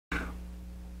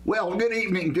Well, good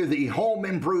evening to the Home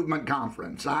Improvement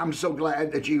Conference. I'm so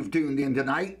glad that you've tuned in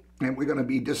tonight, and we're going to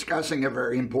be discussing a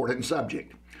very important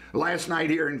subject. Last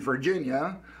night here in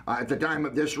Virginia, at the time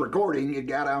of this recording, it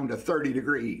got down to 30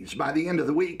 degrees. By the end of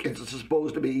the week, it's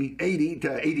supposed to be 80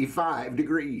 to 85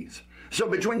 degrees. So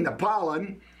between the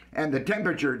pollen and the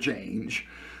temperature change,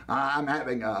 I'm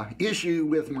having an issue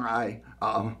with my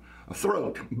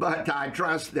throat, but I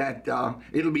trust that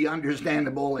it'll be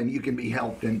understandable and you can be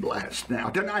helped and blessed. Now,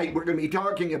 tonight we're going to be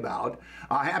talking about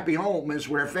a happy home is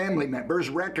where family members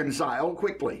reconcile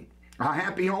quickly. A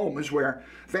happy home is where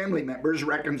family members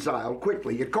reconcile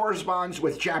quickly. It corresponds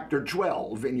with chapter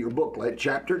 12 in your booklet,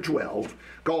 chapter 12,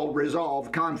 called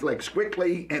Resolve Conflicts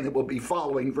Quickly, and it will be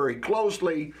following very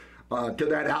closely to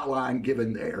that outline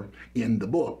given there in the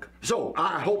book. So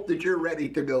I hope that you're ready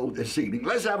to go this evening.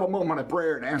 Let's have a moment of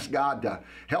prayer and ask God to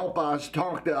help us,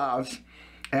 talk to us,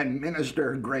 and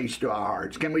minister grace to our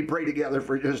hearts. Can we pray together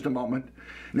for just a moment?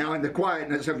 Now, in the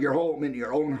quietness of your home, in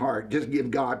your own heart, just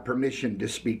give God permission to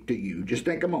speak to you. Just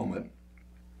take a moment.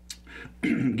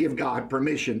 Give God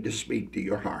permission to speak to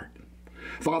your heart.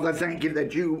 Father, thank you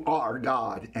that you are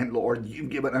God, and Lord, you've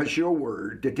given us your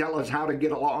word to tell us how to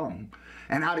get along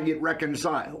and how to get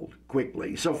reconciled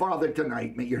quickly. So, Father,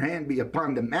 tonight, may your hand be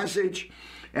upon the message,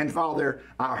 and Father,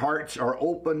 our hearts are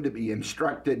open to be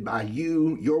instructed by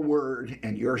you, your word,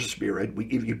 and your spirit. We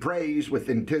give you praise with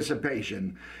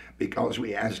anticipation because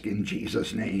we ask in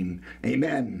Jesus' name.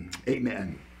 Amen.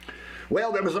 Amen.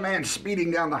 Well, there was a man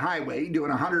speeding down the highway doing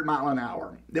 100 miles an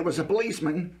hour. There was a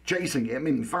policeman chasing him,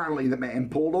 and finally the man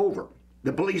pulled over.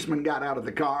 The policeman got out of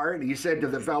the car, and he said to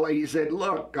the fella, he said,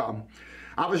 look,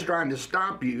 I was trying to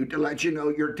stop you to let you know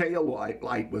your tail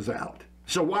light was out.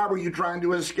 So why were you trying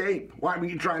to escape? Why were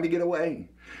you trying to get away?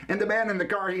 And the man in the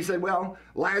car, he said, well,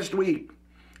 last week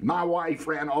my wife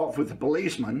ran off with the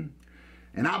policeman,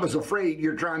 and I was afraid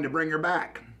you're trying to bring her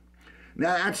back.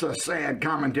 Now, that's a sad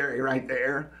commentary right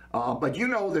there. But you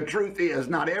know, the truth is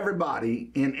not everybody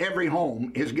in every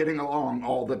home is getting along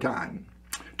all the time.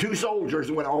 Two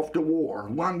soldiers went off to war.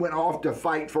 One went off to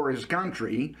fight for his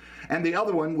country, and the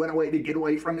other one went away to get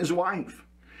away from his wife.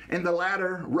 And the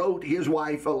latter wrote his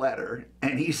wife a letter,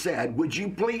 and he said, would you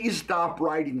please stop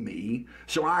writing me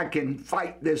so I can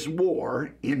fight this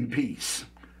war in peace?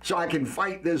 So I can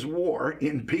fight this war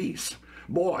in peace.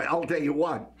 Boy, I'll tell you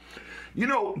what. You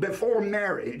know, before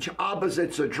marriage,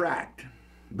 opposites attract.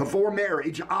 Before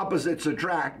marriage, opposites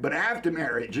attract, but after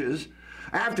marriage,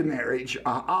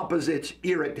 opposites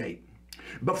irritate.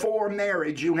 Before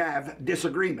marriage, you have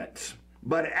disagreements,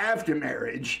 but after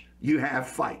marriage, you have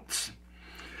fights.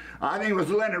 I think it was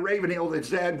Leonard Ravenhill that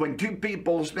said, when two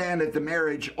people stand at the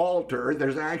marriage altar,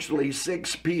 there's actually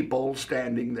 6 people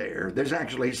standing there. There's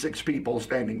actually 6 people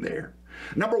standing there.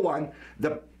 Number one,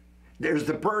 there's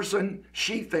the person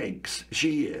she thinks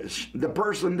she is. The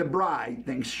person the bride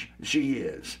thinks she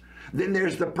is. Then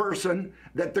there's the person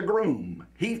that the groom,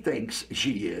 he thinks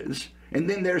she is. And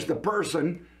then there's the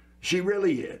person she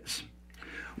really is.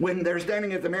 When they're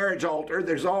standing at the marriage altar,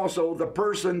 there's also the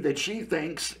person that she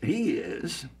thinks he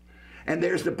is. And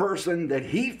there's the person that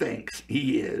he thinks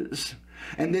he is.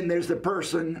 And then there's the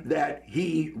person that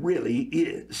he really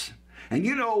is. And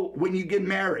you know, when you get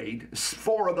married,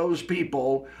 4 of those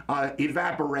people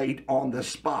evaporate on the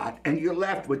spot, and you're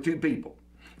left with 2 people.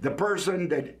 The person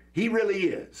that he really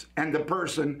is, and the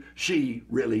person she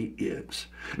really is.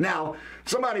 Now,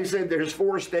 somebody said there's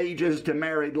 4 stages to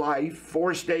married life,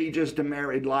 4 stages to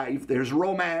married life. There's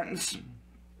romance,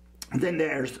 then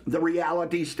there's the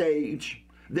reality stage,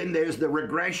 then there's the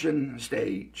regression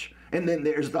stage, and then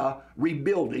there's the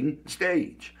rebuilding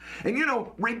stage. And you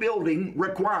know, rebuilding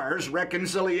requires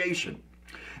reconciliation.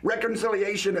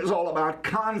 Reconciliation is all about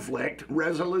conflict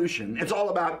resolution. It's all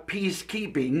about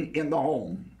peacekeeping in the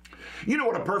home. You know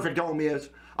what a perfect home is?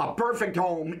 A perfect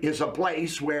home is a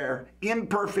place where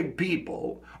imperfect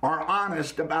people are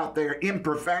honest about their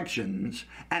imperfections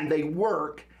and they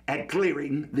work at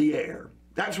clearing the air.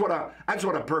 That's what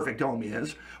a perfect home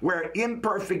is, where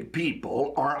imperfect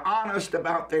people are honest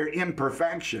about their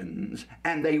imperfections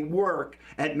and they work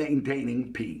at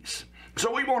maintaining peace.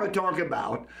 So we want to talk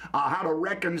about how to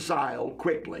reconcile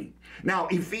quickly. Now,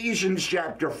 Ephesians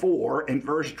chapter 4 and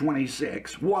verse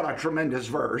 26, what a tremendous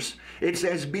verse. It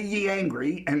says, be ye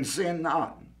angry and sin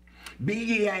not. Be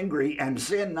ye angry and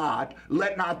sin not.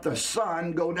 Let not the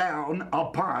sun go down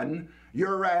upon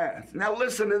your wrath. Now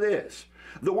listen to this.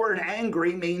 The word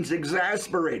angry means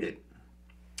exasperated.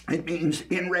 It means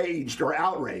enraged or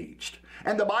outraged.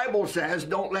 And the Bible says,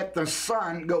 don't let the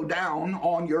sun go down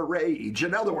on your rage.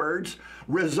 In other words,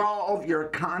 resolve your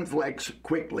conflicts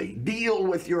quickly. Deal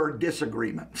with your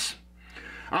disagreements.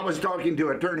 I was talking to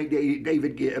attorney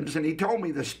David Gibbs, and he told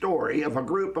me the story of a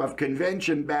group of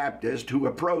Convention Baptists who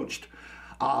approached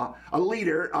a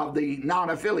leader of the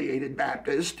non-affiliated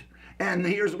Baptist, and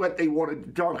here's what they wanted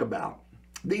to talk about.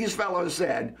 These fellows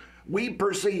said, we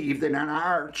perceive that in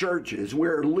our churches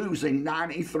we're losing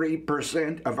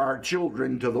 93% of our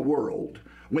children to the world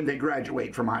when they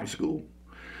graduate from high school.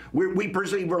 We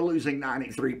perceive we're losing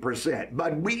 93%,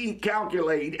 but we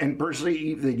calculate and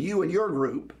perceive that you and your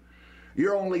group,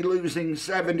 you're only losing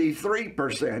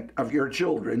 73% of your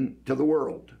children to the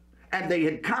world. And they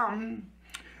had come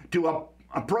to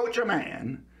approach a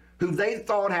man who they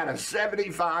thought had a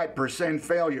 75%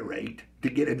 failure rate to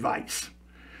get advice.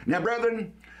 Now,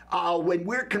 brethren, when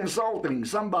we're consulting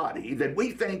somebody that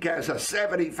we think has a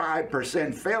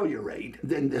 75% failure rate,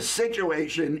 then the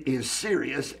situation is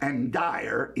serious and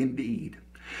dire indeed.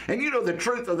 And you know, the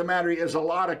truth of the matter is a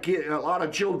lot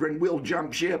of children will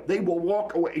jump ship. They will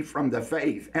walk away from the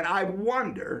faith. And I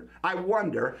wonder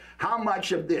how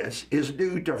much of this is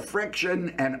due to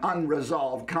friction and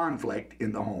unresolved conflict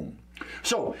in the home.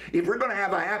 So if we're going to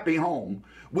have a happy home,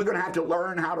 we're going to have to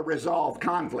learn how to resolve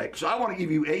conflict. So I want to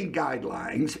give you 8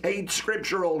 guidelines, 8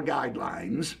 scriptural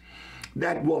guidelines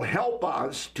that will help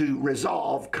us to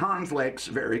resolve conflicts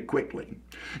very quickly.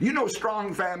 You know,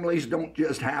 strong families don't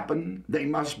just happen, they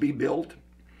must be built.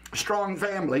 Strong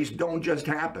families don't just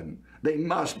happen, they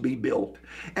must be built.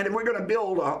 And if we're going to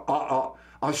build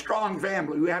a strong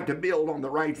family, we have to build on the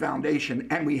right foundation,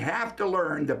 and we have to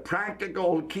learn the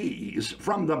practical keys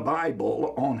from the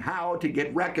Bible on how to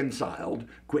get reconciled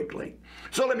quickly.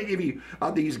 So let me give you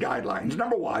these guidelines.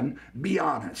 Number 1, be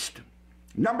honest.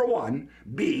 Number 1,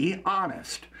 be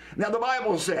honest. Now the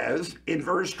Bible says in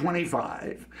verse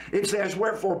 25, it says,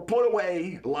 wherefore put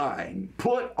away lying,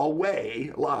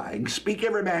 speak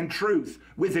every man truth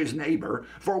with his neighbor,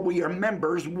 for we are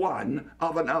members one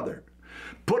of another.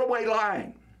 Put away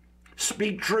lying,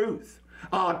 speak truth,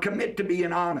 commit to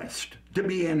being honest, to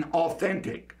being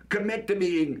authentic, commit to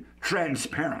being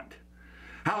transparent.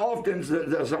 How often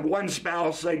does one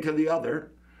spouse say to the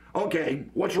other, okay,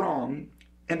 what's wrong?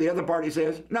 And the other party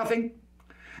says, nothing.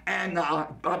 And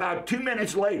about 2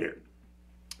 minutes later,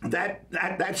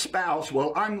 that spouse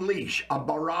will unleash a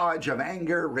barrage of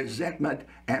anger, resentment,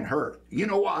 and hurt. You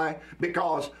know why?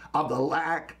 Because of the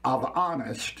lack of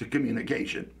honest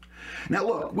communication. Now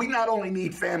look, we not only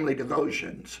need family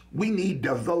devotions, we need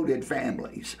devoted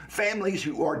families. Families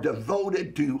who are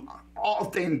devoted to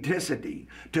authenticity,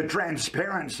 to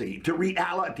transparency, to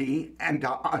reality, and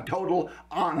to total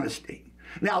honesty.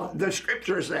 Now, the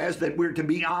scripture says that we're to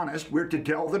be honest, we're to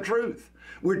tell the truth.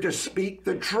 We're to speak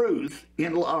the truth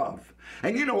in love.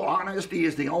 And you know, honesty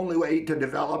is the only way to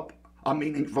develop a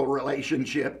meaningful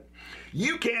relationship.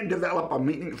 You can develop a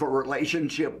meaningful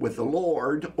relationship with the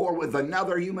Lord or with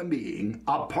another human being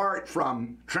apart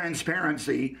from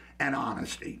transparency and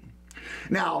honesty.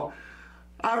 Now,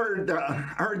 I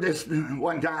heard this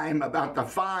one time about the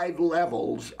 5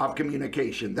 levels of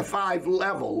communication, the 5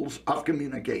 levels of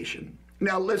communication.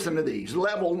 Now listen to these.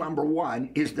 Level number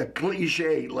 1 is the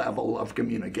cliche level of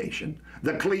communication.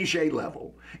 The cliche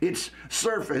level. It's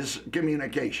surface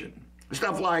communication.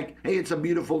 Stuff like, hey, it's a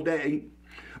beautiful day.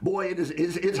 Boy,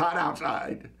 it's hot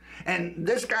outside. And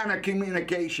this kind of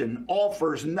communication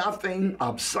offers nothing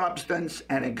of substance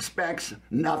and expects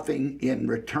nothing in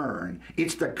return.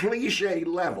 It's the cliche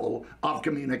level of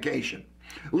communication.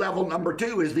 Level number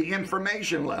 2 is the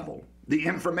information level. The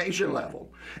information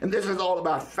level. And this is all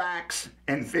about facts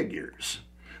and figures.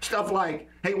 Stuff like,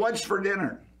 hey, what's for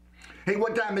dinner? Hey,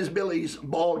 what time is Billy's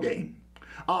ball game?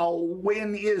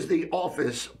 When is the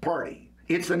office party?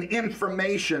 It's an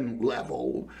information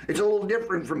level. It's a little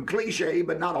different from cliche,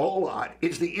 but not a whole lot.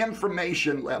 It's the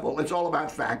information level. It's all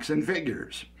about facts and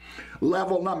figures.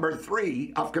 Level number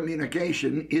 3 of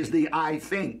communication is the I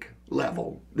think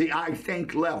level. The I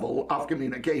think level of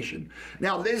communication.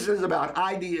 Now, this is about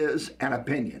ideas and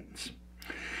opinions.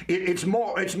 It's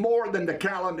more than the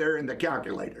calendar and the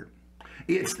calculator.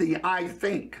 It's the I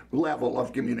think level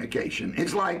of communication.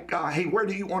 It's like, hey, where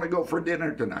do you want to go for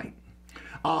dinner tonight?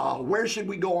 Where should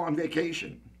we go on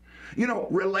vacation? You know,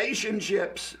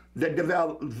 relationships that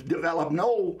develop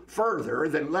no further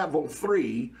than level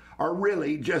 3 are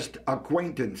really just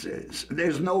acquaintances.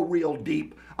 There's no real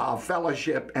deep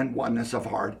fellowship and oneness of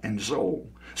heart and soul.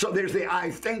 So there's the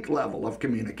I think level of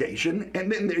communication,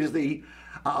 and then there's the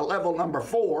level number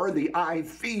 4, the I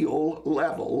feel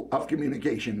level of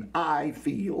communication. I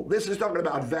feel. This is talking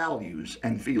about values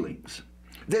and feelings.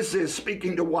 This is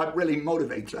speaking to what really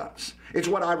motivates us. It's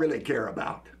what I really care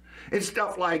about. It's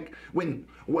stuff like when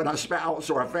a spouse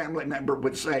or a family member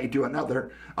would say to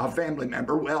another family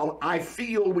member, well, I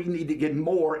feel we need to get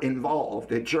more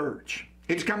involved at church.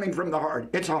 It's coming from the heart.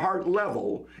 It's a heart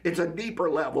level. It's a deeper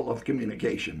level of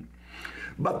communication.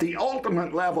 But the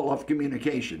ultimate level of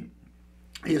communication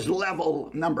is level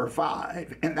number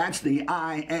 5, and that's the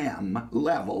I am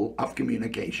level of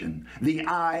communication. The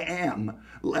I am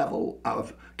level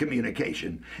of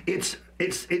communication. It's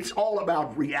all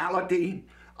about reality,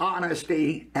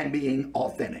 honesty, and being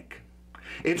authentic.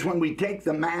 It's when we take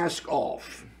the mask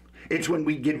off. It's when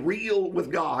we get real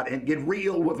with God and get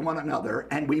real with one another,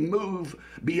 and we move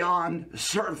beyond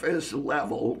surface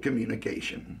level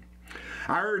communication.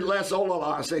 I heard Les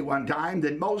Olala say one time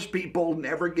that most people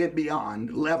never get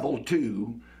beyond level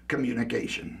 2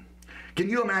 communication. Can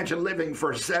you imagine living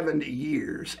for 70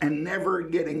 years and never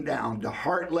getting down to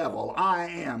heart level, I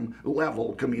am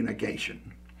level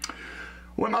communication?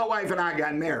 When my wife and I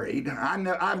got married,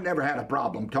 I've never had a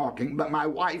problem talking, but my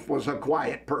wife was a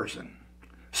quiet person.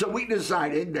 So we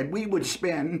decided that we would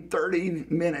spend 30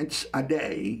 minutes a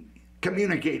day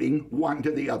communicating one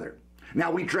to the other. Now,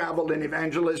 we traveled in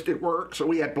evangelistic work, so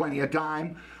we had plenty of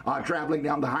time traveling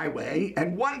down the highway.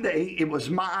 And one day, it was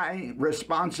my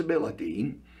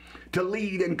responsibility to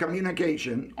lead in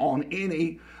communication on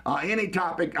any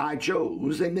topic I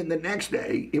chose. And then the next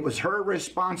day, it was her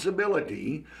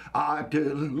responsibility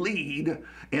to lead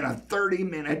in a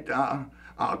 30-minute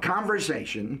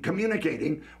conversation,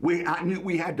 communicating. I knew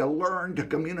we had to learn to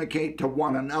communicate to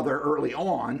one another early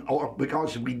on, or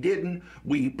because if we didn't,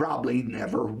 we probably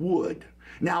never would.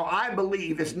 Now, I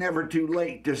believe it's never too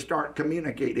late to start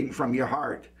communicating from your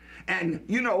heart. And,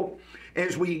 you know,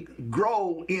 as we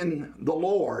grow in the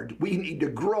Lord, we need to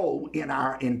grow in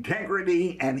our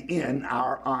integrity and in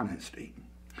our honesty.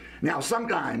 Now,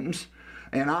 sometimes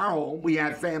in our home, we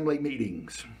have family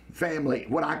meetings,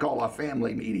 what I call a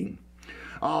family meeting.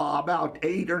 About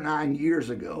 8 or 9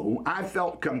 years ago, I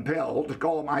felt compelled to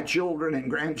call my children and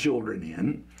grandchildren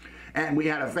in, and we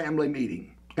had a family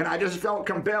meeting. And I just felt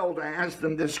compelled to ask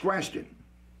them this question.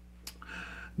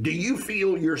 Do you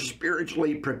feel you're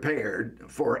spiritually prepared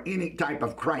for any type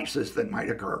of crisis that might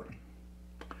occur?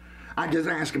 I just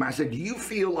asked them, I said, do you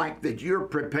feel like that you're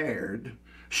prepared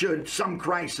should some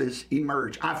crisis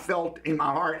emerge? I felt in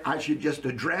my heart I should just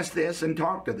address this and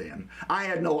talk to them. I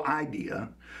had no idea,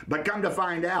 but come to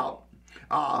find out,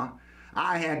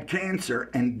 I had cancer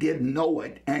and didn't know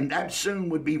it, and that soon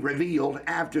would be revealed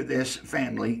after this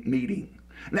family meeting.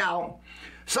 Now,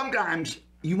 sometimes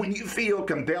when you feel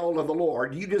compelled of the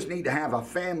Lord, you just need to have a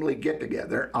family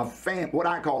get-together, what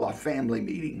I call a family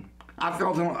meeting. I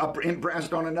felt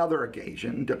impressed on another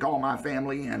occasion to call my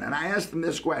family in, and I asked them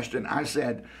this question. I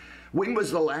said, when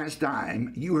was the last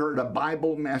time you heard a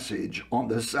Bible message on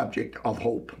the subject of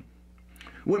hope?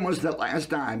 When was the last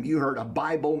time you heard a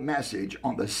Bible message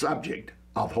on the subject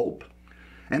of hope?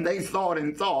 And they thought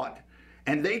and thought,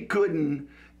 and they couldn't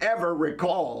ever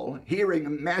recall hearing a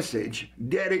message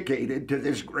dedicated to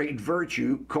this great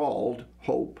virtue called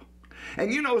hope.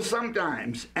 And you know,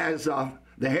 sometimes as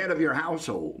the head of your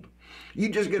household, you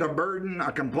just get a burden,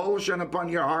 a compulsion upon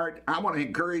your heart. I want to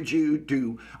encourage you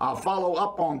to follow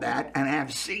up on that and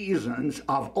have seasons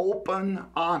of open,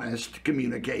 honest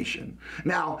communication.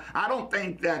 Now, I don't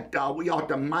think that we ought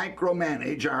to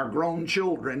micromanage our grown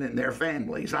children and their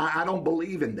families. I don't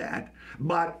believe in that.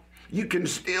 But you can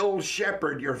still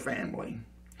shepherd your family,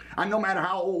 no matter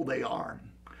how old they are.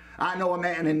 I know a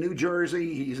man in New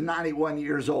Jersey, he's 91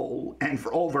 years old, and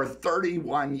for over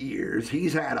 31 years,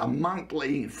 he's had a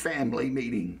monthly family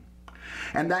meeting.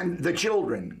 And then the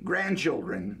children,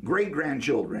 grandchildren,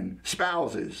 great-grandchildren,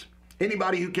 spouses,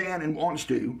 anybody who can and wants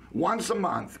to, once a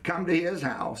month, come to his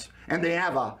house, and they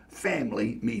have a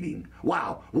family meeting.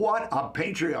 Wow, what a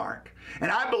patriarch.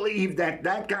 And I believe that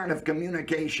that kind of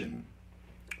communication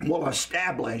will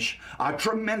establish a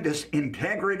tremendous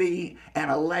integrity and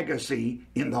a legacy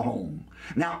in the home.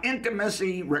 Now,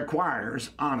 intimacy requires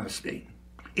honesty.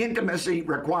 Intimacy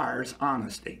requires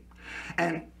honesty.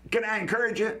 And can I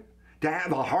encourage you to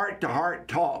have a heart-to-heart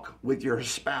talk with your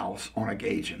spouse on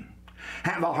occasion?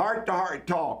 Have a heart-to-heart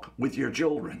talk with your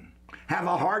children. Have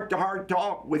a heart-to-heart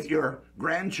talk with your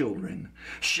grandchildren.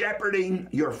 Shepherding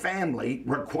your family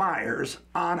requires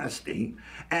honesty.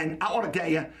 And I want to tell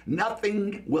you,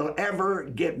 nothing will ever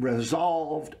get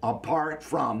resolved apart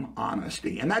from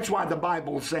honesty. And that's why the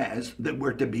Bible says that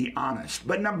we're to be honest.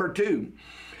 But number 2,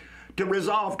 to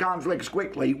resolve conflicts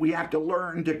quickly, we have to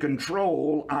learn to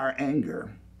control our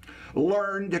anger.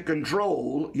 Learn to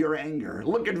control your anger.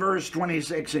 Look at verse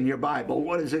 26 in your Bible.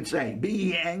 What does it say? Be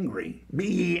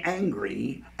ye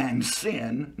angry, and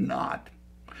sin not.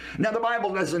 Now, the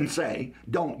Bible doesn't say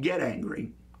don't get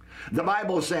angry. The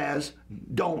Bible says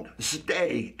don't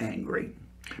stay angry.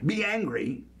 Be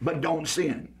angry, but don't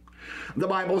sin. The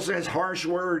Bible says harsh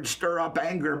words stir up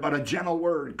anger, but a gentle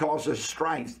word causes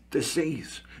strife to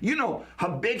cease. You know,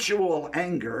 habitual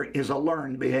anger is a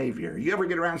learned behavior. You ever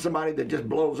get around somebody that just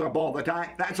blows up all the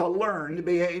time? That's a learned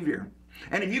behavior.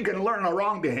 And if you can learn a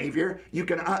wrong behavior, you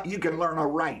can learn a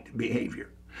right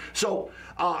behavior. So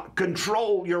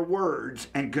control your words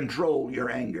and control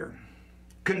your anger.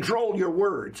 Control your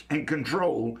words and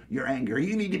control your anger.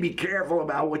 You need to be careful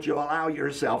about what you allow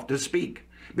yourself to speak,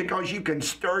 because you can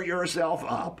stir yourself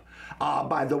up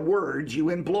by the words you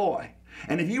employ.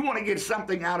 And if you want to get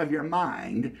something out of your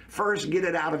mind, first get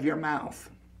it out of your mouth.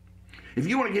 If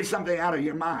you want to get something out of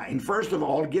your mind, first of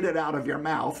all, get it out of your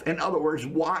mouth. In other words,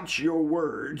 watch your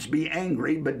words. Be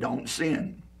angry, but don't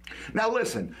sin. Now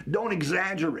listen, don't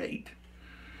exaggerate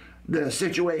the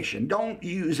situation. Don't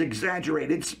use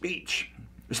exaggerated speech.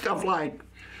 Stuff like,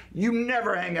 you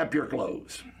never hang up your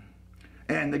clothes.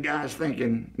 And the guy's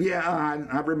thinking, yeah,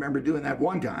 I remember doing that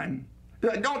one time.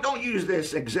 Don't use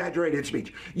this exaggerated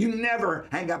speech. You never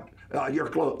hang up your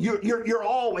clothes. You're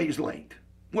always late.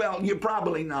 Well, you're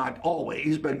probably not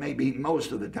always, but maybe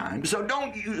most of the time. So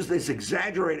don't use this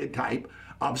exaggerated type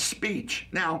of speech.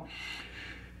 Now,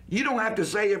 you don't have to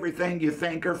say everything you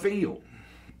think or feel.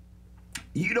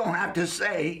 You don't have to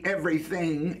say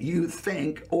everything you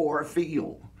think or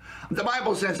feel. The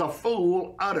Bible says a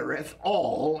fool uttereth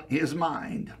all his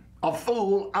mind. A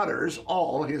fool utters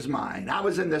all his mind. I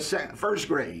was in the first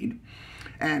grade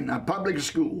and public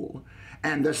school,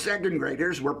 and the second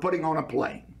graders were putting on a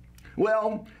play.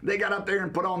 Well, they got up there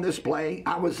and put on this play.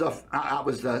 I was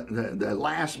the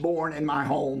last born in my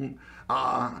home.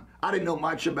 I didn't know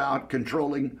much about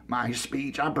controlling my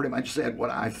speech. I pretty much said what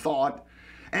I thought.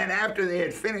 And after they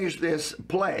had finished this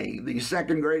play, the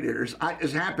second graders, I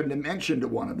just happened to mention to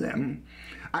one of them,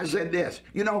 I said this,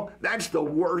 you know, that's the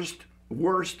worst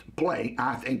play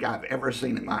I think I've ever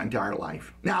seen in my entire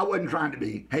life. Now, I wasn't trying to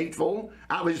be hateful.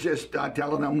 I was just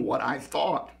telling them what I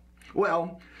thought.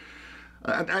 Well,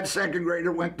 that second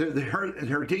grader went to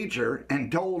her teacher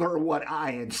and told her what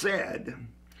I had said.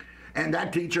 And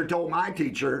that teacher told my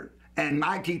teacher, and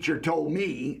my teacher told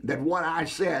me that what I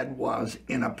said was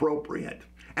inappropriate.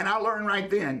 And I learned right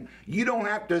then, you don't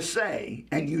have to say,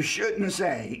 and you shouldn't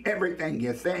say, everything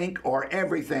you think or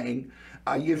everything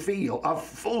you feel. A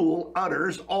fool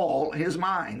utters all his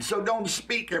mind. So don't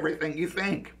speak everything you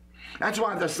think. That's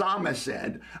why the psalmist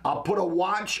said, put a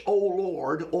watch, O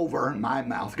Lord, over my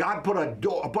mouth. God put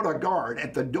a guard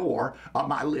at the door of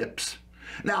my lips.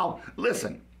 Now,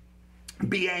 listen,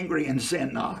 be angry and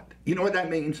sin not. You know what that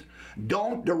means?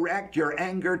 Don't direct your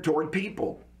anger toward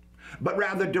people, but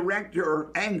rather direct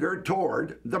your anger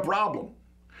toward the problem.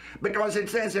 Because it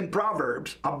says in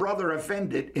Proverbs, a brother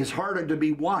offended is harder to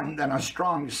be won than a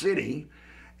strong city,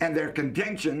 and their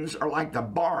contentions are like the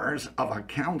bars of a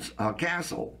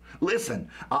castle. Listen,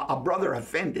 a brother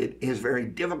offended is very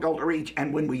difficult to reach,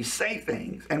 and when we say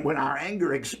things, and when our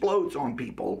anger explodes on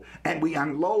people, and we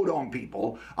unload on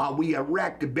people, we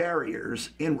erect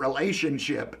barriers in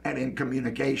relationship and in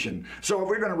communication. So if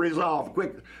we're going to resolve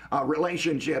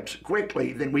relationships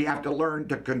quickly, then we have to learn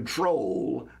to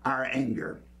control our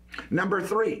anger. Number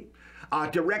 3.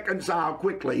 To reconcile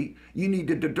quickly, you need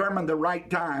to determine the right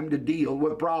time to deal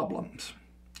with problems.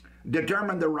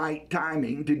 Determine the right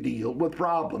timing to deal with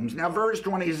problems. Now, verse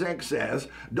 26 says,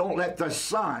 don't let the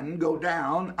sun go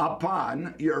down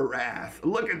upon your wrath.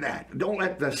 Look at that. Don't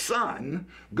let the sun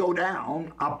go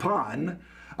down upon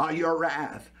your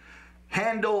wrath.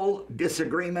 Handle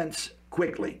disagreements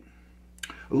quickly.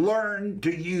 Learn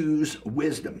to use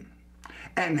wisdom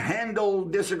and handle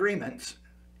disagreements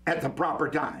at the proper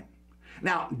time.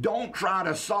 Now, don't try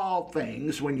to solve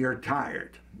things when you're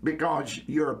tired, because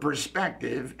your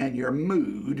perspective and your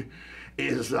mood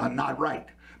is not right.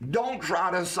 Don't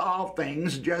try to solve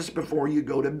things just before you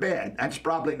go to bed. That's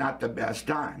probably not the best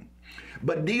time.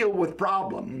 But deal with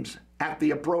problems at the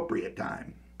appropriate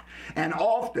time. And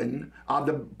often,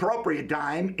 the appropriate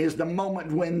time is the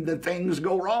moment when the things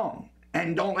go wrong.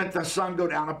 And don't let the sun go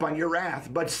down upon your wrath.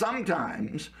 But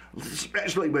sometimes,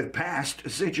 especially with past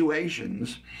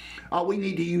situations, we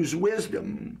need to use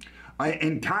wisdom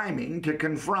and timing to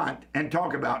confront and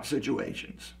talk about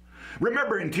situations.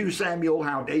 Remember in 2 Samuel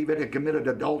how David had committed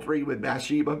adultery with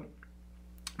Bathsheba?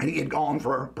 And he had gone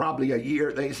for probably a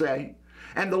year, they say.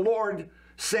 And the Lord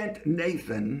sent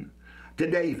Nathan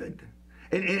to David.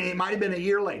 And it might have been a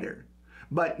year later.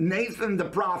 But Nathan the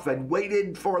prophet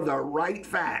waited for the right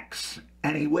facts,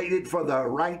 and he waited for the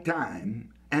right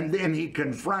time, and then he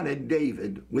confronted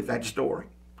David with that story.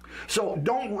 So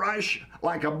don't rush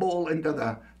like a bull into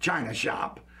the china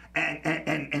shop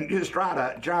and just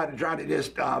try to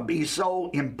just be so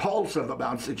impulsive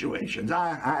about situations.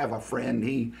 I have a friend.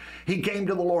 He came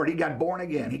to the Lord. He got born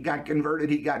again. He got converted.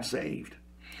 He got saved.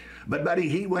 But buddy,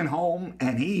 he went home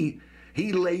and he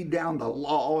laid down the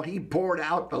law. He poured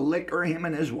out the liquor. Him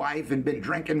and his wife had been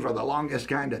drinking for the longest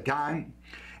kind of time.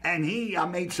 And he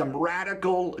made some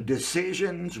radical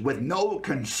decisions with no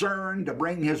concern to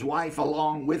bring his wife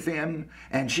along with him.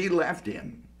 And she left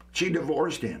him. She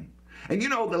divorced him. And you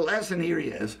know, the lesson here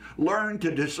is learn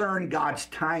to discern God's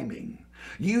timing.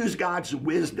 Use God's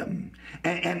wisdom.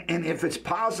 And if it's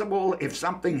possible, if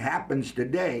something happens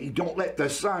today, don't let the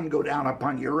sun go down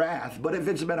upon your wrath. But if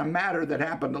it's been a matter that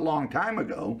happened a long time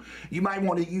ago, you might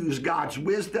want to use God's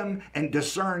wisdom and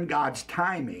discern God's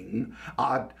timing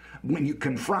when you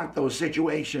confront those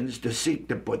situations to seek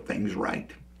to put things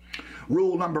right.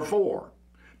 Rule number 4,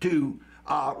 to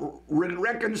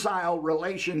reconcile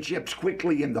relationships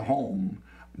quickly in the home.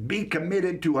 Be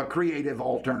committed to a creative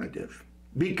alternative.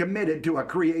 Be committed to a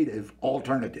creative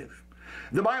alternative.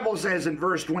 The Bible says in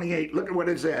verse 28, look at what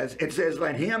it says. It says,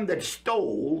 let him that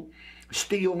stole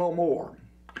steal no more.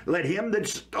 Let him that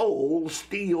stole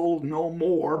steal no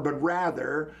more, but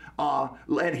rather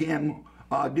let him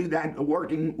do that,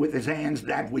 working with his hands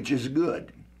that which is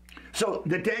good. So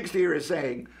the text here is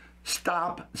saying,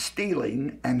 stop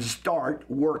stealing and start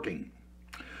working.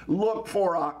 Look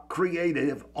for a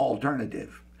creative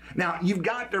alternative. Now, you've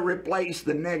got to replace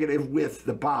the negative with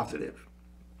the positive.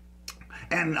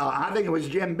 And I think it was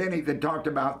Jim Benny that talked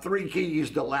about 3 keys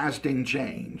to lasting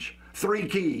change. 3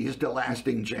 keys to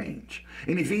lasting change.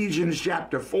 In Ephesians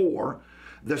chapter 4,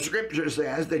 the scripture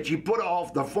says that you put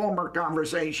off the former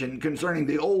conversation concerning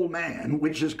the old man,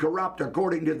 which is corrupt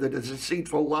according to the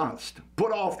deceitful lust.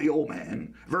 Put off the old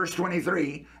man. Verse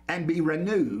 23, and be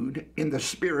renewed in the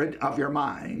spirit of your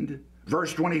mind.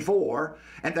 Verse 24,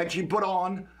 and that you put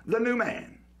on the new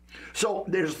man. So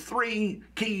there's 3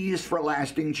 keys for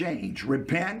lasting change.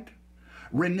 Repent,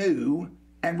 renew,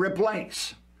 and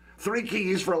replace. 3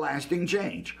 keys for lasting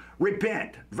change.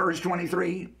 Repent, verse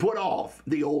 23, put off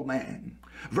the old man.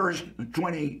 Verse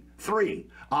 23,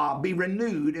 be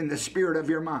renewed in the spirit of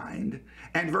your mind.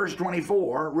 And verse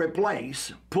 24,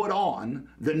 replace, put on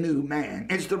the new man.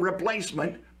 It's the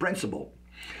replacement principle.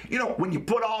 You know, when you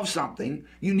put off something,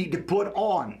 you need to put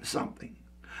on something.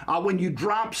 When you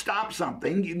stop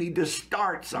something, you need to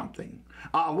start something.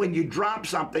 When you drop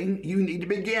something, you need to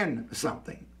begin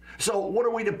something. So what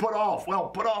are we to put off? Well,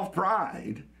 put off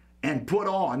pride and put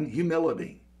on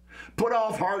humility. Put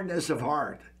off hardness of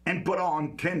heart and put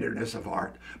on tenderness of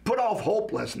heart. Put off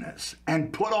hopelessness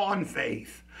and put on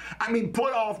faith. I mean,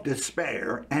 put off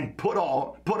despair and put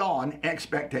on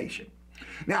expectation.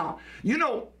 Now, you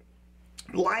know,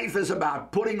 life is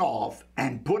about putting off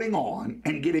and putting on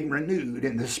and getting renewed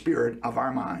in the spirit of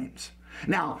our minds.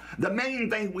 Now, the main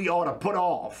thing we ought to put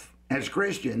off as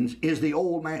Christians is the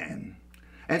old man.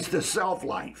 It's the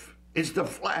self-life. It's the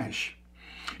flesh.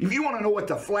 If you want to know what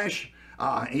the flesh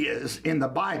is in the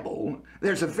Bible,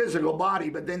 there's a physical body,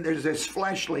 but then there's this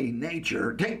fleshly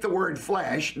nature. Take the word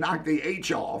flesh, knock the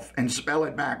H off, and spell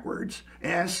it backwards.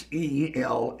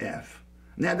 S-E-L-F.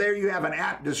 Now there you have an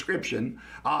apt description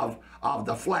of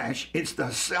the flesh. It's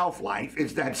the self-life.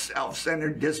 It's that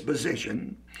self-centered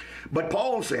disposition. But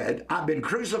Paul said, I've been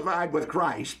crucified with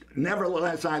Christ.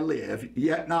 Nevertheless I live,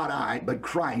 yet not I, but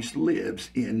Christ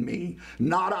lives in me.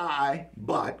 Not I,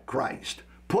 but Christ.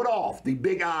 Put off the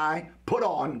big I, put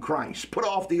on Christ. Put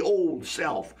off the old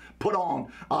self. Put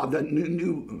on the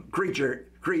new creature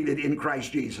created in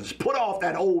Christ Jesus. Put off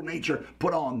that old nature.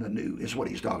 Put on the new is what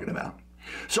he's talking about.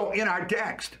 So in our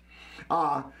text,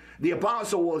 the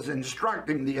apostle was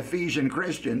instructing the Ephesian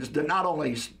Christians to not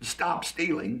only stop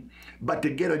stealing, but to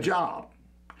get a job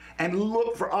and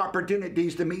look for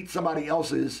opportunities to meet somebody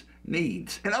else's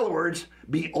needs. In other words,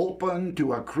 be open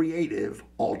to a creative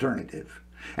alternative.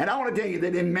 And I want to tell you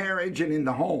that in marriage and in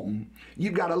the home,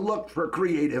 you've got to look for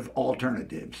creative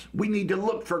alternatives. We need to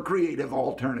look for creative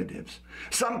alternatives.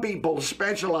 Some people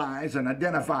specialize in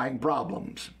identifying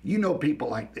problems. You know people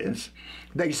like this.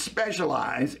 They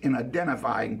specialize in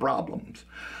identifying problems.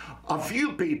 A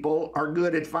few people are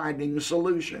good at finding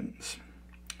solutions.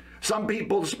 Some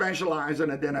people specialize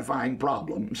in identifying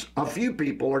problems. A few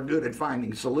people are good at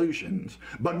finding solutions.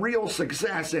 But real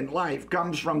success in life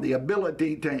comes from the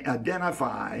ability to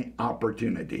identify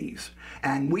opportunities.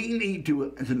 And we need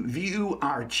to view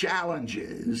our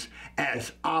challenges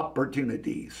as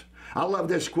opportunities. I love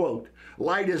this quote.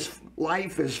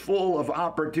 Life is full of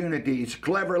opportunities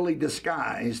cleverly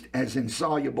disguised as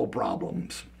insoluble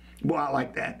problems. Boy, I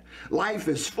like that. Life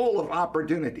is full of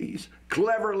opportunities,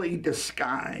 cleverly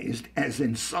disguised as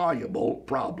insoluble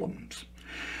problems.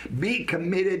 Be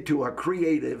committed to a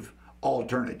creative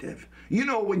alternative. You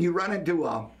know, when you run into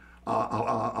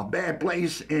a bad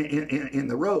place in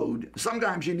the road,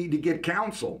 sometimes you need to get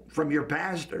counsel from your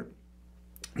pastor.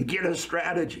 Get a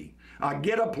strategy.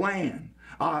 Get a plan.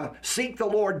 Seek the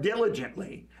Lord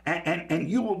diligently, and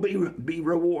you will be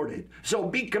rewarded. So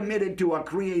be committed to a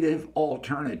creative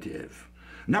alternative.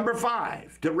 Number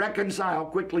 5, to reconcile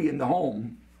quickly in the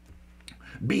home,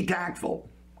 be tactful.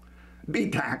 Be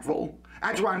tactful.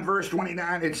 That's why in verse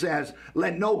 29 it says,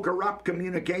 let no corrupt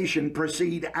communication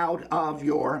proceed out of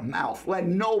your mouth. Let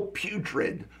no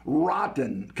putrid,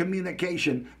 rotten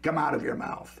communication come out of your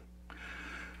mouth.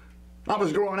 I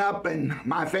was growing up, and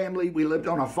my family, we lived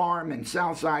on a farm in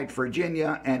Southside,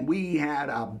 Virginia, and we had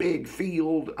a big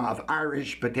field of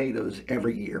Irish potatoes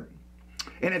every year.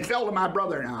 And it fell to my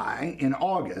brother and I in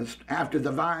August, after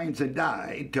the vines had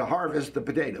died, to harvest the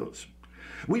potatoes.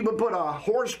 We would put a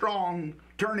horse-drawn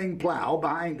turning plow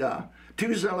behind a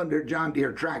 2-cylinder John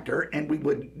Deere tractor, and we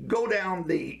would go down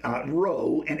the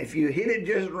row, and if you hit it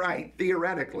just right,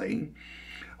 theoretically,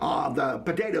 the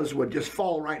potatoes would just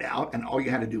fall right out, and all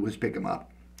you had to do was pick them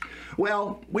up.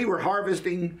 Well, we were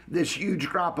harvesting this huge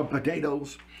crop of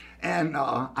potatoes, and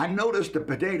I noticed a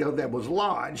potato that was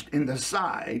lodged in the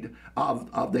side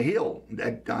of the hill.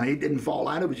 That it didn't fall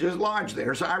out, it was just lodged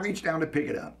there, so I reached down to pick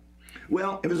it up.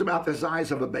 Well, it was about the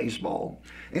size of a baseball,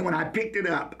 and when I picked it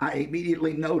up, I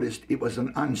immediately noticed it was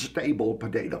an unstable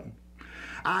potato.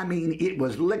 I mean, it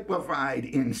was liquefied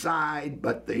inside,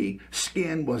 but the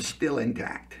skin was still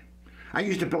intact. I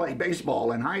used to play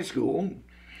baseball in high school.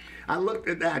 I looked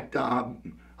at that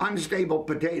unstable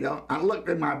potato. I looked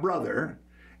at my brother,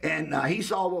 and he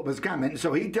saw what was coming,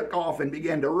 so he took off and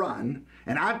began to run.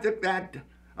 And I took that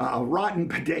rotten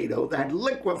potato, that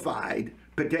liquefied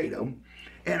potato,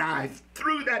 and I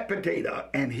threw that potato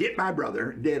and hit my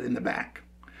brother dead in the back.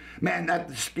 Man,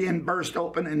 that skin burst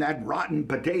open, and that rotten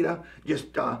potato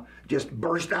just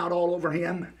burst out all over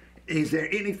him. Is there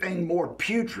anything more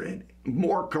putrid,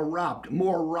 more corrupt,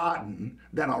 more rotten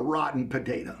than a rotten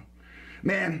potato?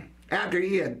 Man, after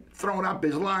he had thrown up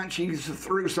his lunch, he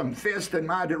threw some fist in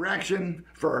my direction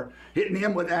for hitting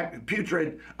him with that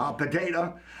putrid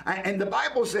potato. And the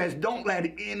Bible says, don't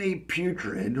let any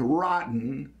putrid,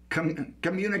 rotten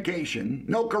communication,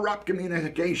 no corrupt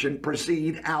communication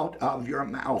proceed out of your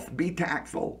mouth. Be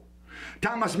tactful.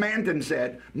 Thomas Manton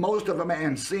said, most of a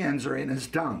man's sins are in his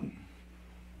tongue.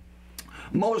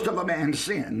 Most of a man's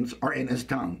sins are in his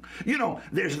tongue. You know,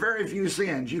 there's very few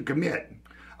sins you commit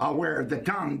where the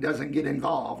tongue doesn't get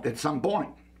involved at some point.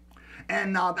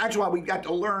 And that's why we've got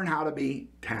to learn how to be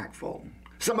tactful.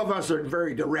 Some of us are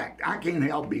very direct. I can't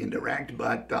help being direct,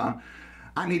 but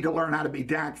I need to learn how to be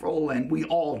tactful, and we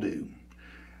all do.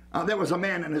 There was a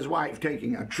man and his wife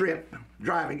taking a trip,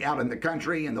 driving out in the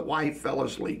country, and the wife fell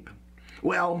asleep.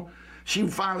 Well, she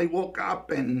finally woke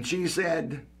up and she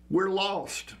said, we're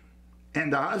lost.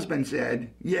 And the husband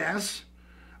said, yes,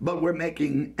 but we're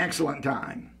making excellent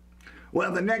time.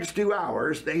 Well, the next 2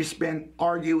 hours, they spent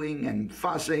arguing and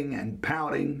fussing and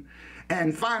pouting.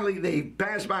 And finally, they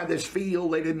passed by this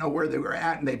field. They didn't know where they were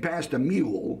at, and they passed a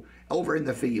mule over in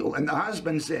the field. And the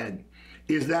husband said,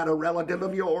 is that a relative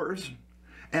of yours?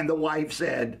 And the wife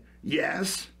said,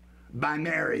 yes, by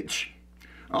marriage.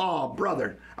 Oh,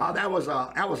 brother, that was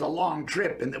a long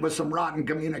trip, and there was some rotten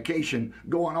communication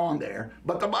going on there.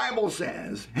 But the Bible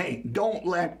says, hey, don't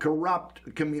let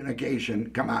corrupt communication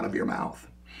come out of your mouth.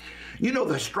 You know,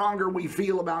 the stronger we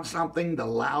feel about something, the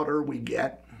louder we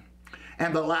get.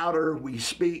 And the louder we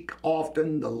speak,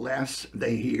 often the less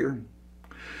they hear.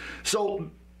 So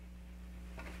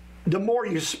the more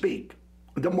you speak,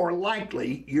 the more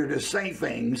likely you're to say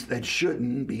things that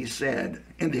shouldn't be said.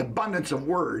 In the abundance of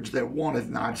words, there wanteth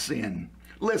not sin.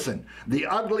 Listen, the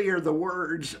uglier the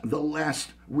words, the less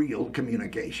real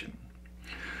communication.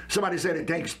 Somebody said it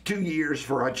takes 2 years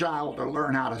for a child to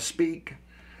learn how to speak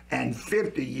and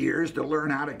 50 years to learn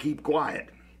how to keep quiet.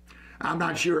 I'm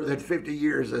not sure that 50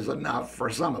 years is enough for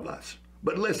some of us.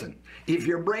 But listen, if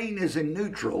your brain is in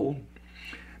neutral,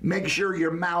 make sure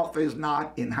your mouth is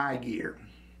not in high gear.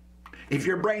 If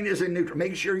your brain is in neutral,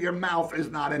 make sure your mouth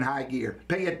is not in high gear.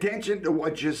 Pay attention to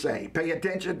what you say. Pay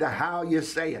attention to how you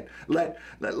say it. Let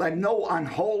no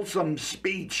unwholesome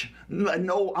speech,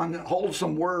 no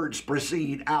unwholesome words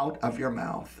proceed out of your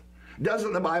mouth.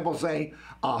 Doesn't the Bible say,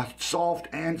 a soft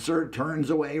answer turns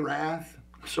away wrath?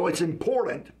 So it's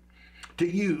important to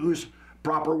use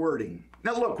proper wording.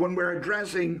 Now look, when we're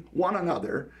addressing one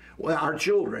another, our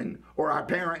children or our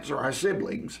parents or our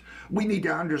siblings, we need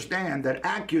to understand that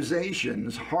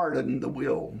accusations harden the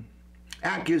will.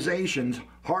 Accusations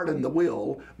harden the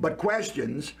will, but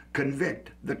questions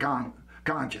convict the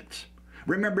conscience.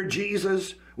 Remember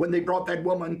Jesus when they brought that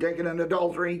woman taken in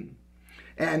adultery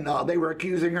and they were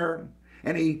accusing her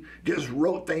and he just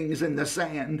wrote things in the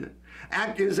sand?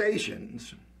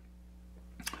 Accusations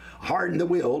harden the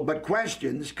will, but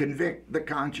questions convict the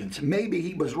conscience. Maybe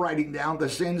he was writing down the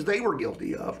sins they were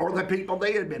guilty of or the people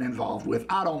they had been involved with.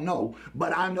 I don't know,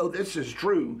 but I know this is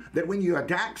true, that when you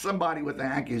attack somebody with an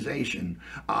accusation,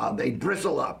 they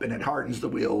bristle up and it hardens the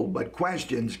will, but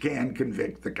questions can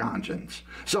convict the conscience.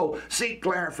 So seek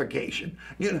clarification.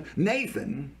 You know,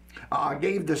 Nathan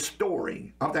gave the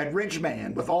story of that rich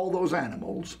man with all those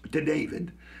animals to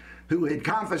David, who had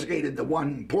confiscated the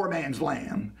one poor man's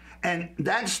lamb. And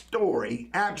that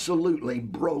story absolutely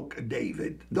broke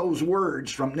David. Those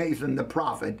words from Nathan the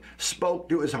prophet spoke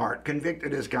to his heart,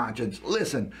 convicted his conscience.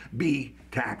 Listen, be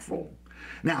tactful.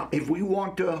 Now, if we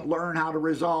want to learn how to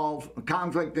resolve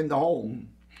conflict in the home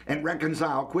and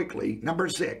reconcile quickly, number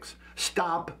 6,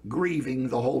 stop grieving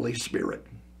the Holy Spirit.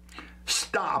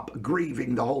 Stop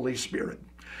grieving the Holy Spirit.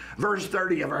 Verse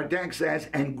 30 of our text says,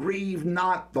 and grieve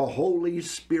not the Holy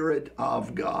Spirit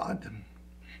of God.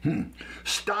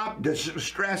 Stop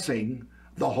distressing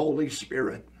the Holy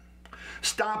Spirit.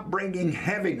 Stop bringing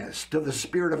heaviness to the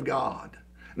Spirit of God.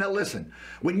 Now listen,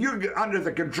 when you're under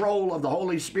the control of the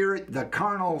Holy Spirit, the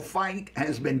carnal fight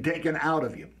has been taken out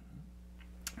of you.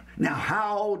 Now,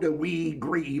 how do we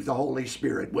grieve the Holy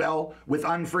Spirit? Well, with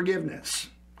unforgiveness,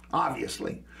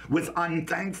 obviously, with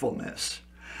unthankfulness.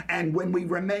 And when we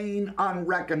remain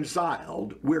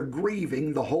unreconciled, we're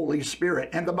grieving the Holy Spirit.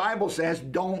 And the Bible says,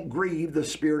 don't grieve the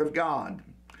Spirit of God.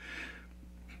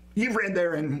 You've read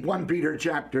there in 1 Peter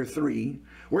chapter 3,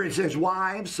 where it says,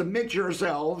 wives, submit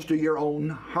yourselves to your own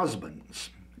husbands.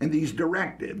 And these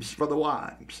directives for the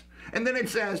wives. And then it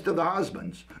says to the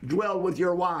husbands, dwell with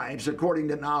your wives according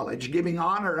to knowledge, giving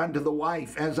honor unto the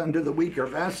wife as unto the weaker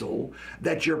vessel,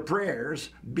 that your prayers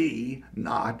be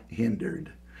not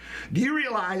hindered. Do you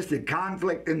realize that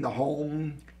conflict in the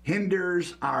home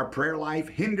hinders our prayer life,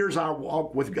 hinders our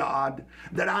walk with God?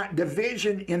 That our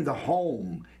division in the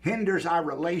home hinders our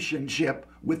relationship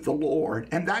with the Lord.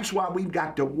 And that's why we've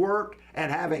got to work at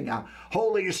having a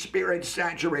Holy Spirit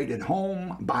saturated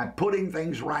home by putting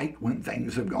things right when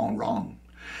things have gone wrong.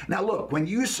 Now look, when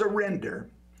you surrender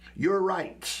your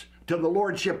rights to the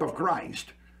Lordship of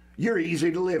Christ, you're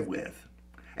easy to live with.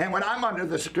 And when I'm under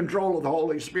the control of the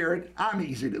Holy Spirit, I'm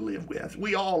easy to live with.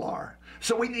 We all are.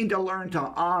 So we need to learn to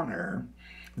honor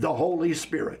the Holy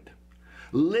Spirit.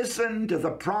 Listen to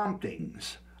the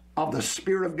promptings of the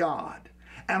Spirit of God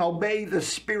and obey the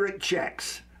Spirit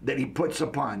checks that He puts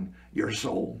upon your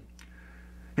soul.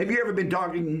 Have you ever been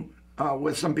talking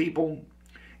with some people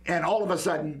and all of a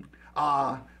sudden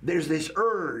there's this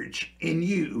urge in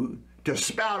you to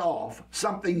spout off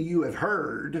something you have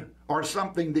heard or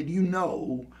something that you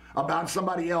know about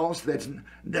somebody else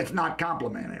that's not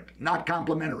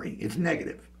complimentary, it's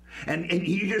negative. And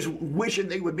you just wishing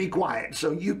they would be quiet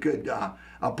so you could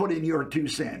put in your 2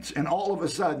 cents. And all of a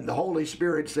sudden the Holy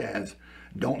Spirit says,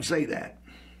 don't say that.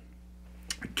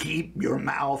 Keep your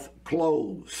mouth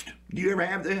closed. Do you ever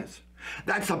have this?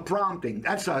 That's a prompting.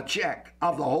 That's a check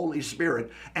of the Holy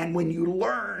Spirit. And when you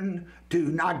learn to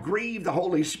not grieve the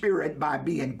Holy Spirit by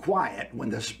being quiet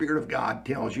when the Spirit of God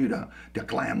tells you to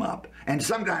clam up. And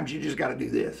sometimes you just got to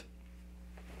do this.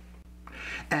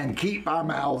 And keep our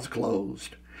mouths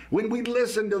closed. When we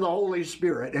listen to the Holy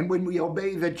Spirit and when we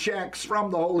obey the checks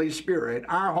from the Holy Spirit,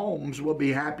 our homes will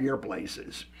be happier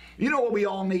places. You know what we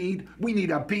all need? We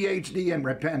need a PhD in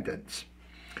repentance.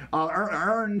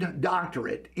 Earned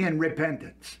doctorate in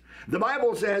repentance. The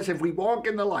Bible says if we walk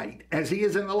in the light as He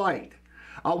is in the light,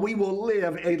 we will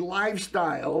live a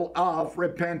lifestyle of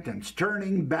repentance,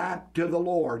 turning back to the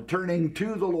Lord, turning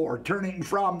to the Lord, turning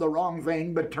from the wrong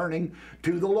thing, but turning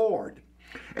to the Lord.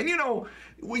 And you know,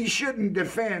 we shouldn't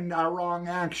defend our wrong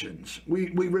actions. We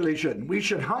really shouldn't. We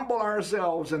should humble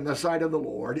ourselves in the sight of the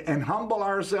Lord and humble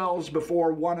ourselves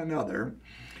before one another,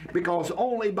 because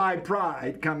only by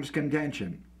pride comes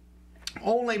contention.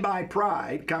 Only by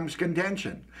pride comes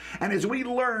contention. And as we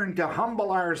learn to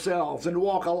humble ourselves and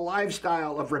walk a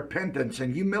lifestyle of repentance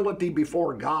and humility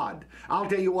before God, I'll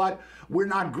tell you what, we're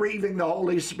not grieving the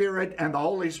Holy Spirit, and the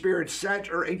Holy Spirit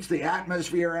saturates the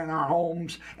atmosphere in our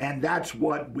homes, and that's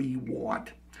what we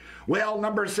want. Well,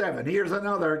 number 7, here's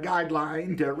another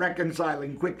guideline to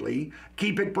reconciling quickly.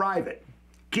 Keep it private.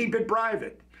 Keep it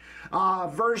private.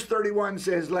 Verse 31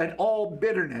 says, let all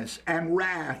bitterness and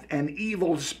wrath and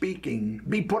evil speaking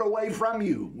be put away from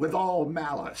you with all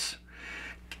malice.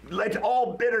 Let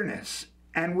all bitterness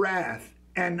and wrath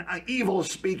and evil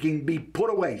speaking be put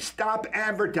away. Stop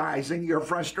advertising your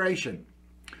frustration.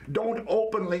 Don't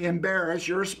openly embarrass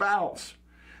your spouse.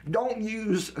 Don't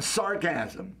use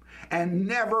sarcasm, and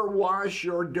never wash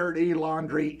your dirty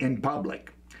laundry in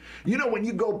public. You know, when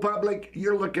you go public,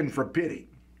 you're looking for pity.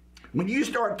 When you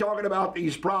start talking about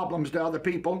these problems to other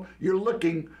people, you're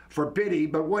looking for pity,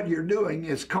 but what you're doing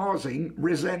is causing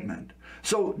resentment.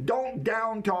 So don't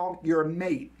down talk your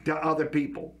mate to other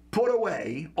people. Put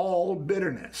away all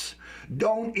bitterness.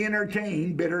 Don't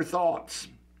entertain bitter thoughts.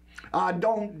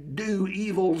 Don't do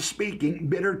evil speaking,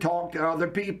 bitter talk to other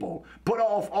people. Put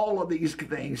off all of these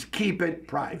things. Keep it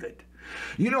private.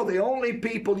 You know, the only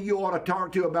people you ought to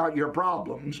talk to about your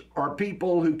problems are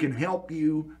people who can help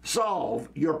you solve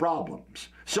your problems.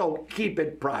 So keep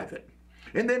it private.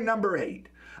 And then number 8,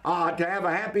 to have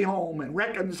a happy home and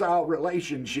reconcile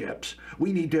relationships,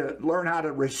 we need to learn how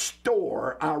to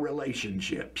restore our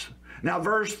relationships. Now,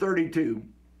 verse 32,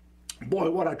 boy,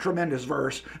 what a tremendous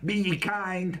verse. Be ye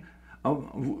kind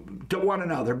to one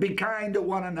another. Be kind to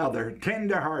one another,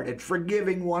 tender-hearted,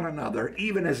 forgiving one another,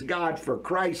 even as God, for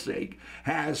Christ's sake,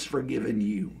 has forgiven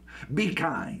you. Be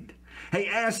kind. Hey,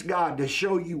 ask God to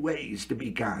show you ways to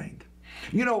be kind.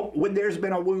 You know, when there's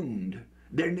been a wound,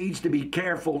 there needs to be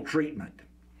careful treatment.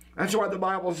 That's why the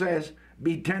Bible says,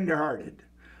 be tender-hearted,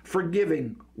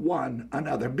 forgiving one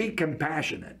another. Be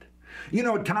compassionate. You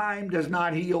know, time does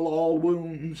not heal all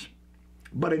wounds,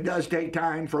 but it does take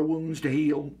time for wounds to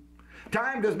heal.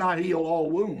 Time does not heal all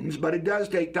wounds, but it does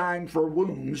take time for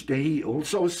wounds to heal.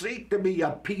 So seek to be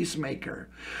a peacemaker.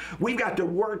 We've got to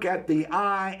work at the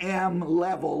I am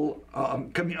level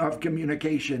of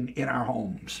communication in our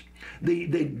homes. The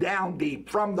down deep,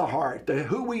 from the heart, the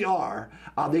who we are,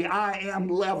 the I am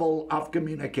level of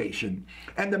communication.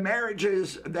 And the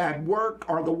marriages that work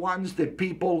are the ones that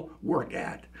people work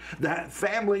at. The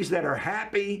families that are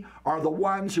happy are the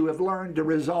ones who have learned to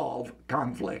resolve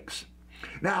conflicts.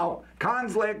 Now,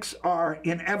 conflicts are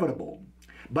inevitable,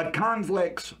 but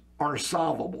conflicts are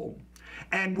solvable.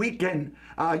 And we can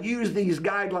use these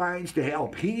guidelines to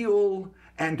help heal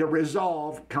and to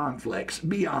resolve conflicts.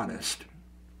 Be honest.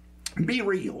 Be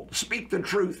real. Speak the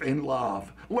truth in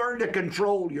love. Learn to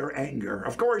control your anger.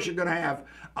 Of course, you're going to have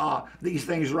these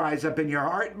things rise up in your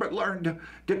heart, but learn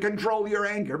to control your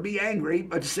anger. Be angry,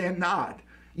 but sin not.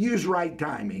 Use right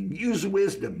timing. Use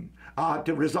wisdom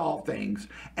to resolve things.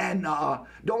 And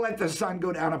don't let the sun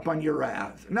go down upon your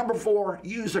wrath. Number 4,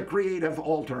 use a creative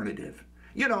alternative.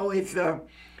 You know, if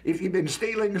you've been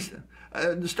stealing,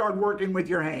 start working with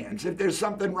your hands. If there's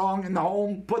something wrong in the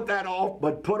home, put that off,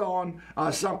 but put on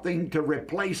something to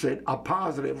replace it, a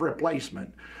positive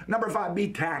replacement. Number 5,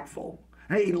 be tactful.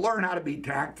 Hey, learn how to be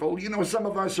tactful. You know, some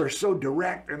of us are so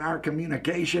direct in our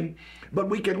communication, but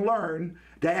we can learn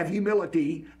to have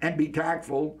humility and be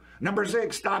tactful. Number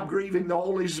 6, stop grieving the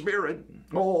Holy Spirit.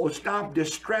 Oh, stop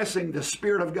distressing the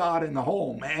Spirit of God in the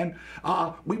home, man.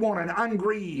 We want an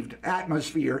ungrieved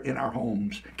atmosphere in our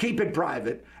homes. Keep it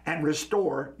private and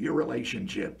restore your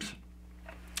relationships.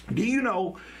 Do you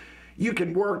know you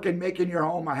can work in making your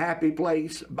home a happy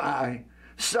place by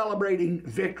celebrating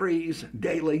victories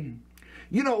daily?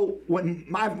 You know, when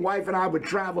my wife and I would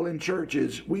travel in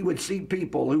churches, we would see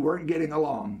people who weren't getting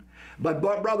along. But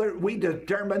brother, we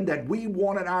determined that we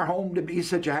wanted our home to be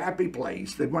such a happy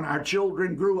place that when our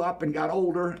children grew up and got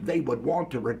older, they would want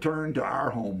to return to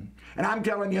our home. And I'm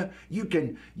telling you, you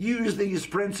can use these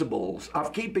principles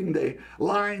of keeping the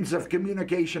lines of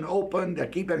communication open, to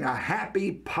keeping a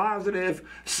happy, positive,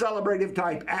 celebrative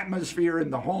type atmosphere in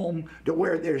the home to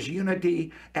where there's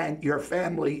unity and your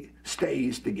family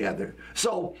stays together.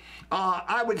 So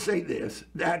I would say this,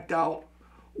 that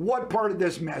what part of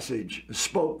this message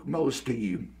spoke most to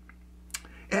you?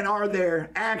 And are there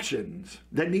actions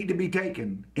that need to be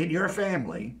taken in your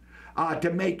family to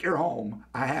make your home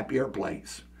a happier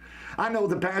place? I know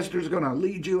the pastor's going to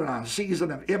lead you in a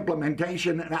season of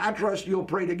implementation, and I trust you'll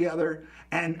pray together,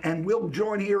 and we'll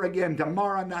join here again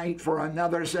tomorrow night for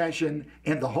another session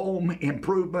in the Home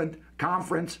Improvement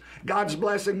Conference. God's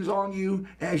blessings on you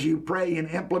as you pray and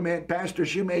implement. Pastor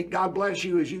Shoemate, God bless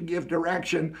you as you give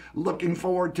direction. Looking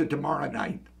forward to tomorrow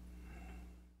night.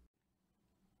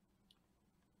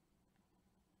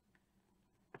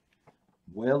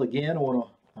 Well, again, I want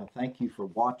to thank you for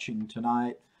watching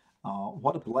tonight.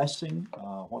 What a blessing.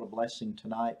 What a blessing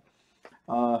tonight.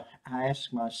 I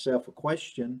asked myself a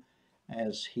question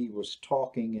as he was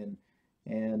talking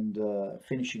and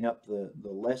finishing up the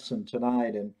lesson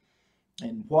tonight, and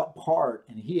and what part,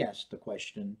 and he asked the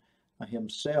question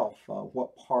himself,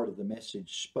 what part of the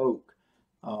message spoke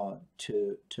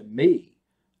to me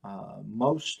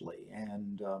mostly.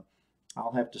 And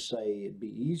I'll have to say it'd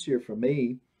be easier for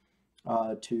me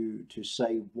to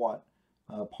say what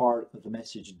part of the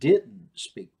message didn't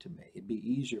speak to me. It'd be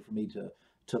easier for me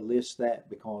to list that,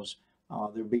 because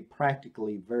there'd be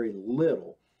practically very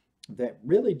little that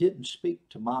really didn't speak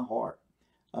to my heart.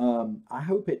 I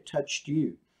hope it touched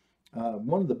you.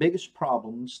 One of the biggest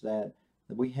problems that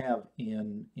we have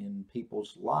in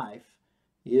people's life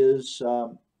is,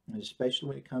 especially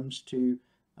when it comes to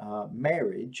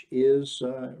marriage, is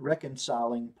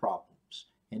reconciling problems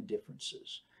and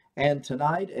differences. And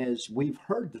tonight, as we've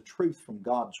heard the truth from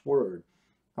God's Word,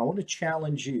 I want to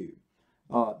challenge you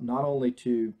not only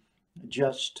to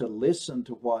just to listen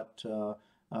to what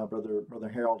Brother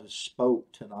Harold has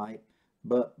spoke tonight,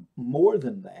 but more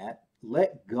than that,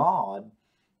 let God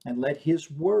and let His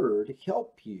Word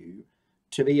help you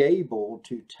to be able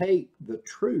to take the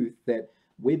truth that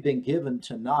we've been given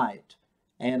tonight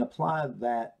and apply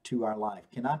that to our life.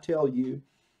 Can I tell you,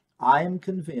 I am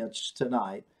convinced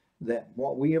tonight that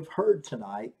what we have heard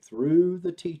tonight through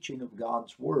the teaching of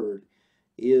God's Word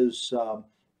is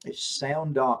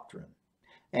sound doctrine.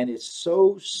 And it's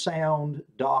so sound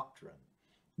doctrine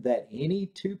that any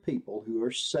two people who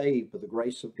are saved by the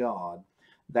grace of God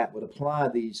that would apply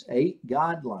these 8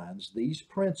 guidelines, these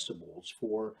principles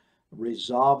for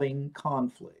resolving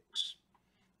conflicts,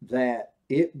 that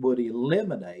it would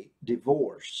eliminate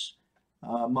divorce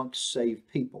amongst saved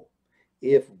people.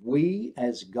 If we,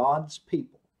 as God's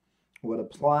people, would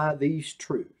apply these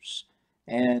truths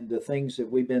and the things that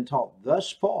we've been taught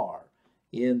thus far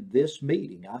in this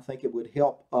meeting, I think it would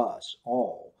help us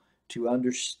all to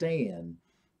understand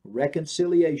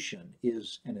reconciliation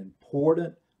is an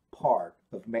important part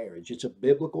of marriage. It's a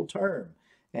biblical term,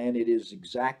 and it is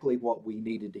exactly what we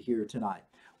needed to hear tonight.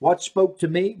 What spoke to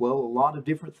me? Well, a lot of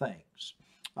different things.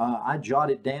 I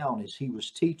jotted down as he was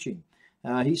teaching.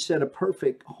 He said a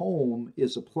perfect home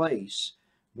is a place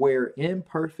where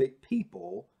imperfect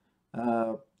people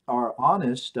are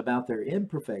honest about their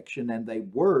imperfection, and they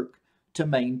work to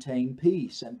maintain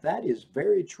peace. And that is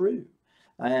very true.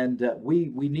 And we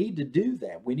need to do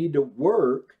that. We need to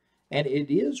work, and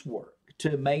it is work,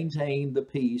 to maintain the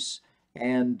peace,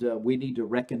 and we need to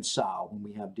reconcile when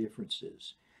we have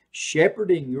differences.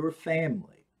 Shepherding your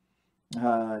family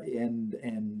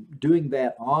and doing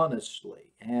that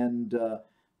honestly. And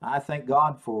I thank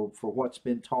God for what's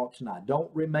been taught tonight.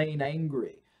 Don't remain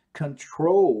angry.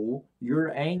 Control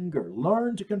your anger.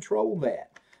 Learn to control that.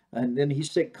 And then he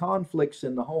said conflicts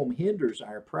in the home hinders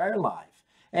our prayer life.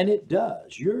 And it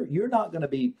does. You're not going to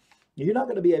be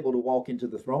able to walk into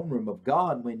the throne room of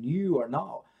God when you are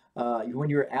not when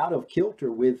you're out of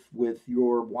kilter with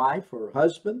your wife or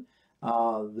husband.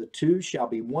 The two shall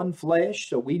be one flesh.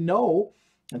 So we know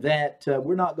that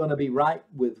we're not going to be right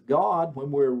with God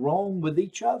when we're wrong with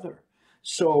each other.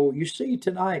 So you see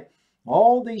tonight,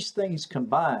 all these things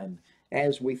combined,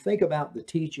 as we think about the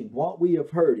teaching, what we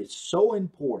have heard is so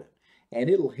important, and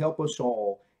it'll help us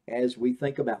all as we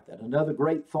think about that. Another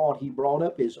great thought he brought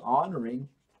up is honoring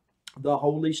the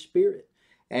Holy Spirit,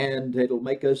 and it'll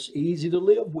make us easy to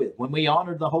live with when we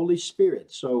honor the Holy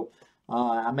Spirit. So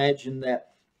I imagine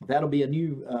that'll be a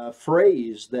new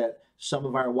phrase that some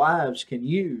of our wives can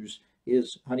use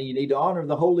is, honey, you need to honor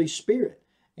the Holy Spirit,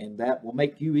 and that will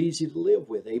make you easy to live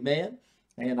with. Amen?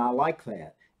 And I like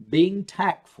that. Being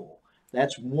tactful.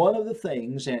 That's one of the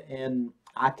things, and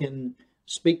I can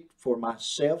speak for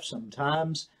myself.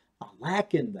 Sometimes I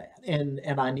lack in that, and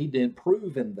I need to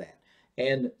improve in that.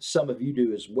 And some of you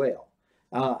do as well.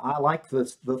 I like the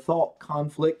thought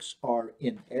conflicts are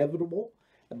inevitable,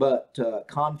 but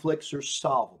conflicts are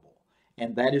solvable.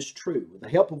 And that is true. With the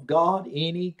help of God,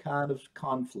 any kind of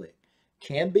conflict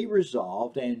can be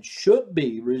resolved and should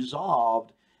be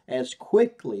resolved as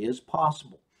quickly as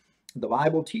possible. The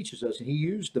Bible teaches us, and he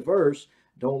used the verse,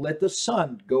 don't let the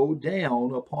sun go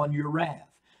down upon your wrath.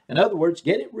 In other words,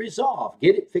 get it resolved,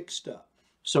 get it fixed up.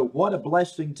 So what a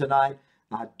blessing tonight.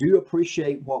 I do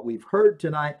appreciate what we've heard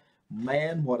tonight.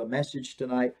 Man, what a message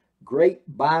tonight. Great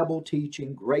Bible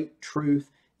teaching, great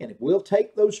truth. And if we'll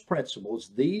take those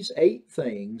principles, these 8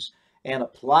 things, and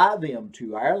apply them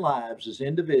to our lives as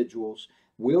individuals,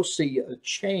 we'll see a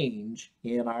change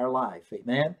in our life.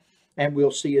 Amen? And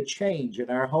we'll see a change in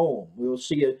our home. We'll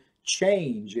see a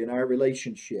change in our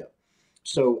relationship.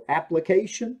 So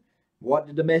application, what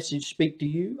did the message speak to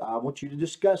you? I want you to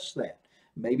discuss that.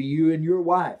 Maybe you and your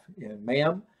wife, and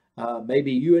ma'am,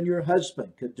 maybe you and your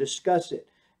husband could discuss it.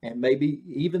 And maybe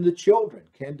even the children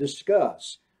can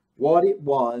discuss what it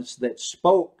was that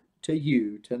spoke to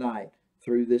you tonight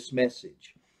through this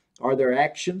message. Are there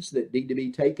actions that need to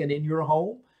be taken in your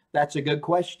home? That's a good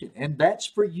question. And that's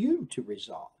for you to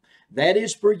resolve. That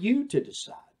is for you to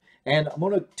decide. And I'm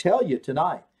going to tell you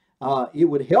tonight, it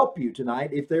would help you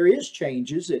tonight if there is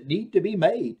changes that need to be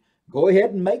made. Go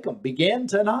ahead and make them. Begin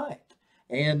tonight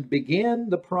and begin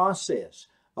the process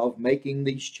of making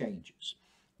these changes.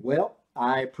 Well,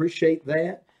 I appreciate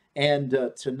that.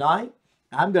 And tonight,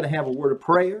 I'm going to have a word of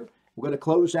prayer. We're going to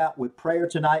close out with prayer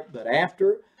tonight. But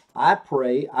after I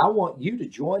pray, I want you to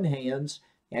join hands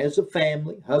as a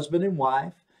family, husband and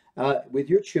wife, with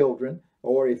your children.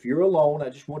 Or if you're alone, I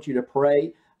just want you to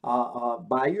pray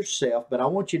by yourself. But I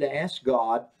want you to ask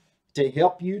God to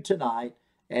help you tonight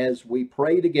as we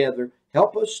pray together.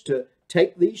 Help us to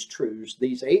take these truths,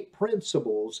 these 8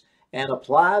 principles, and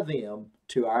apply them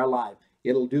to our life.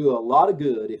 It'll do a lot of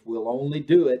good if we'll only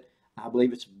do it. I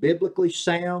believe it's biblically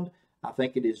sound. I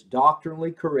think it is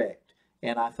doctrinally correct.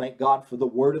 And I thank God for the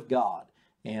Word of God.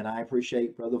 And I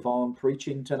appreciate Brother Vaughn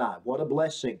preaching tonight. What a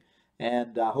blessing.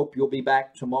 And I hope you'll be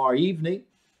back tomorrow evening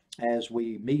as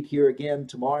we meet here again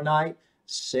tomorrow night,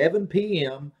 7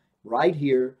 p.m. right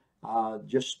here.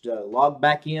 Just log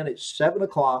back in at 7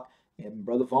 o'clock, and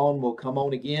Brother Vaughn will come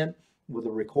on again with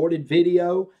a recorded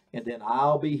video, and then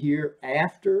I'll be here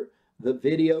after the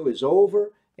video is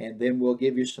over, and then we'll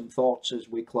give you some thoughts as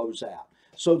we close out.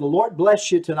 So the Lord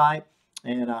bless you tonight,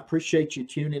 and I appreciate you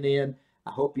tuning in.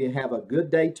 I hope you have a good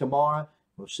day tomorrow.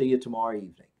 We'll see you tomorrow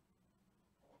evening.